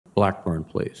Blackburn,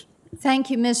 please.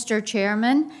 Thank you, Mr.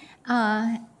 Chairman.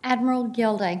 Admiral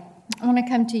Gilday, I want to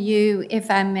come to you, if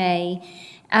I may.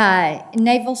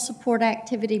 Naval Support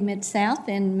Activity Mid-South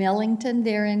in Millington,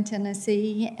 there in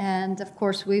Tennessee, and of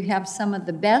course we have some of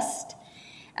the best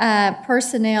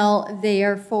personnel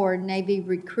there for Navy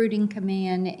Recruiting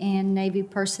Command and Navy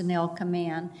Personnel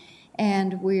Command.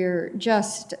 And we're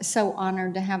just so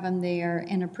honored to have them there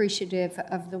and appreciative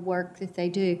of the work that they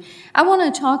do. I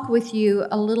want to talk with you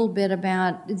a little bit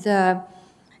about the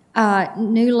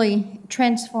newly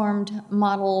transformed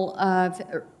model of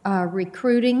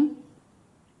recruiting,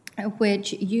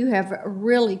 which you have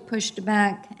really pushed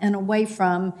back and away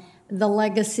from the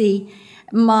legacy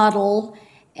model,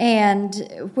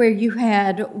 and where you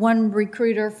had one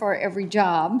recruiter for every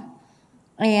job.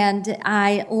 And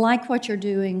I like what you're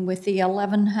doing with the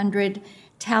 1,100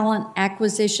 talent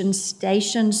acquisition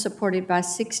stations supported by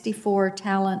 64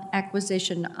 talent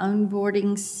acquisition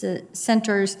onboarding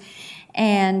centers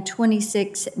and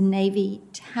 26 Navy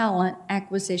talent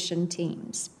acquisition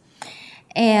teams.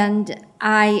 And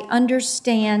I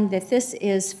understand that this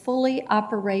is fully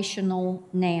operational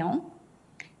now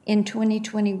in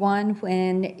 2021,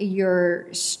 when your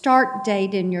start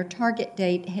date and your target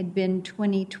date had been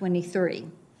 2023.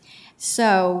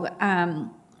 So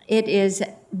it is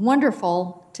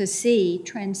wonderful to see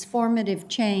transformative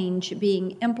change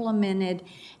being implemented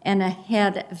and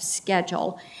ahead of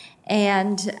schedule.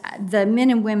 And the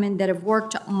men and women that have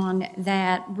worked on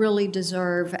that really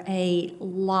deserve a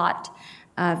lot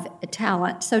of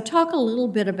talent. So talk a little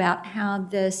bit about how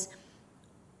this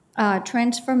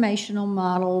transformational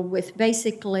model, with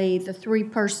basically the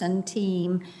three-person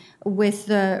team, with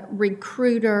the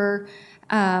recruiter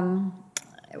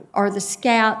or the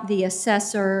scout, the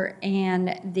assessor,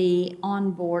 and the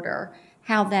onboarder,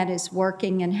 how that is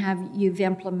working and how you've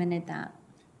implemented that.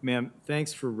 Ma'am,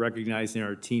 thanks for recognizing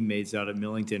our teammates out at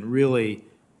Millington. Really,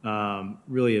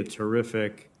 really a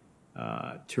terrific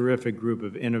group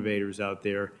of innovators out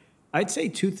there. I'd say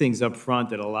two things up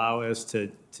front that allow us to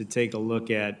take a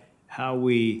look at how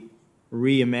we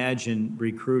reimagine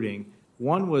recruiting.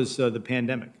 One was the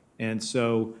pandemic, and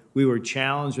so we were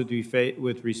challenged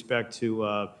with respect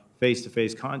to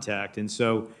face-to-face contact, and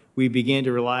so we began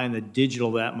to rely on the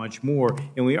digital that much more,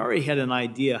 and we already had an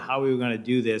idea how we were going to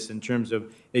do this in terms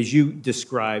of, as you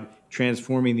described,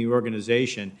 transforming the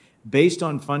organization. Based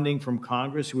on funding from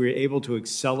Congress, we were able to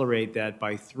accelerate that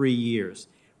by 3 years.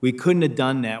 We couldn't have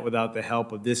done that without the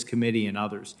help of this committee and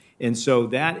others. And so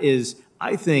that is,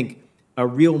 I think, a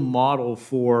real model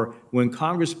for when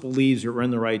Congress believes that we're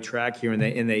in the right track here and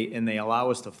they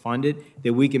allow us to fund it,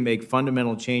 that we can make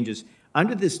fundamental changes.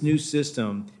 Under this new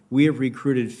system, we have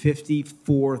recruited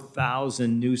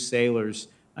 54,000 new sailors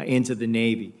into the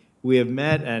Navy. We have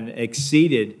met and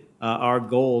exceeded our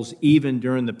goals even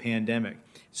during the pandemic.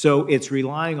 So it's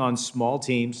relying on small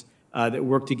teams that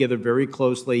work together very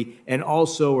closely, and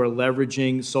also are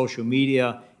leveraging social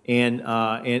media and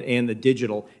the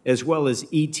digital, as well as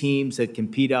e-teams that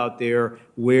compete out there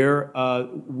where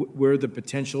the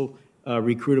potential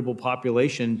recruitable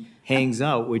population hangs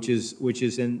out, which is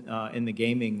in the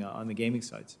gaming on the gaming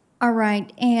sites. All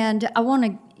right, and I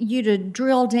want you to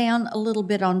drill down a little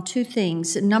bit on two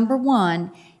things. Number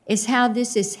one is how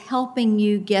this is helping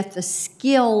you get the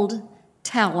skilled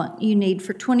talent you need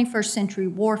for 21st century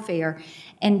warfare,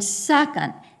 and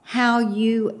second, how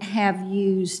you have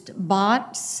used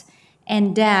bots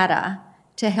and data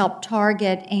to help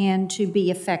target and to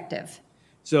be effective.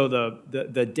 So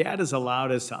the data's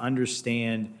allowed us to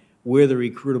understand where the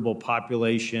recruitable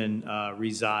population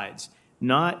resides,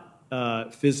 not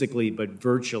physically but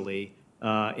virtually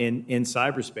in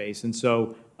cyberspace. And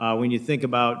so when you think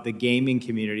about the gaming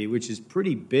community, which is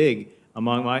pretty big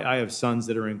among I have sons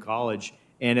that are in college,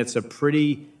 and it's a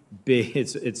pretty big,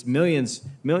 it's millions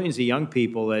of young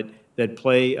people that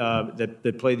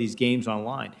play these games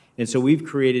online. And so we've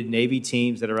created Navy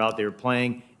teams that are out there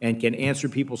playing and can answer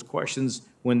people's questions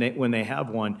when they have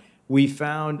one. We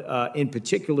found, in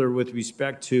particular, with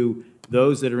respect to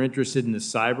those that are interested in the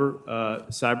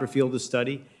cyber field of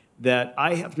study, that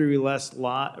I have to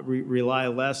rely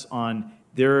less on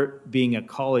their being a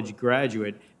college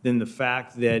graduate than the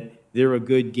fact that they're a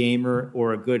good gamer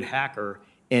or a good hacker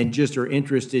and just are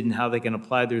interested in how they can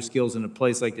apply their skills in a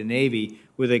place like the Navy,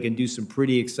 where they can do some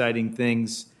pretty exciting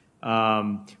things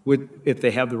if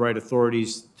they have the right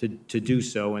authorities to do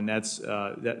so, and that's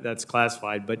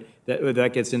classified, but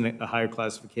that gets in a higher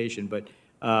classification. But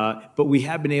we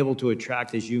have been able to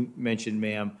attract, as you mentioned,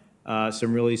 ma'am,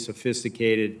 some really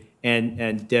sophisticated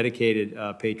and dedicated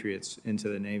patriots into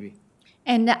the Navy.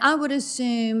 And I would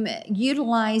assume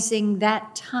utilizing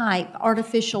that type,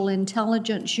 artificial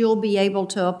intelligence, you'll be able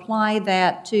to apply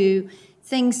that to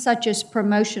things such as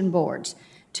promotion boards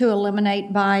to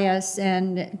eliminate bias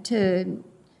and to,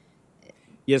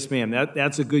 Yes, ma'am.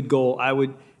 That's a good goal. I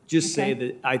would just say Okay.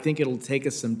 that I think it'll take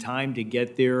us some time to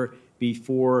get there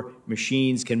before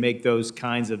machines can make those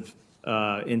kinds of,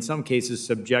 in some cases,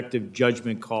 subjective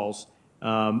judgment calls,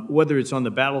 whether it's on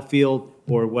the battlefield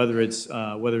or whether it's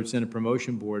in a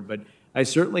promotion board. But I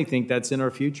certainly think that's in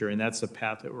our future, and that's the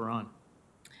path that we're on.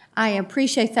 I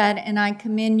appreciate that, and I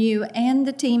commend you and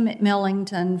the team at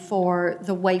Millington for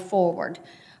the way forward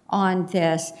on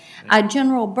this.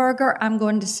 General Berger, I'm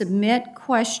going to submit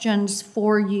questions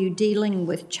for you dealing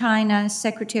with China.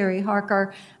 Secretary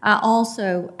Harker, I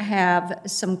also have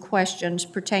some questions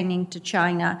pertaining to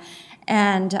China,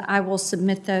 and I will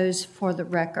submit those for the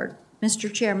record.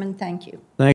 Mr. Chairman, thank you. Thank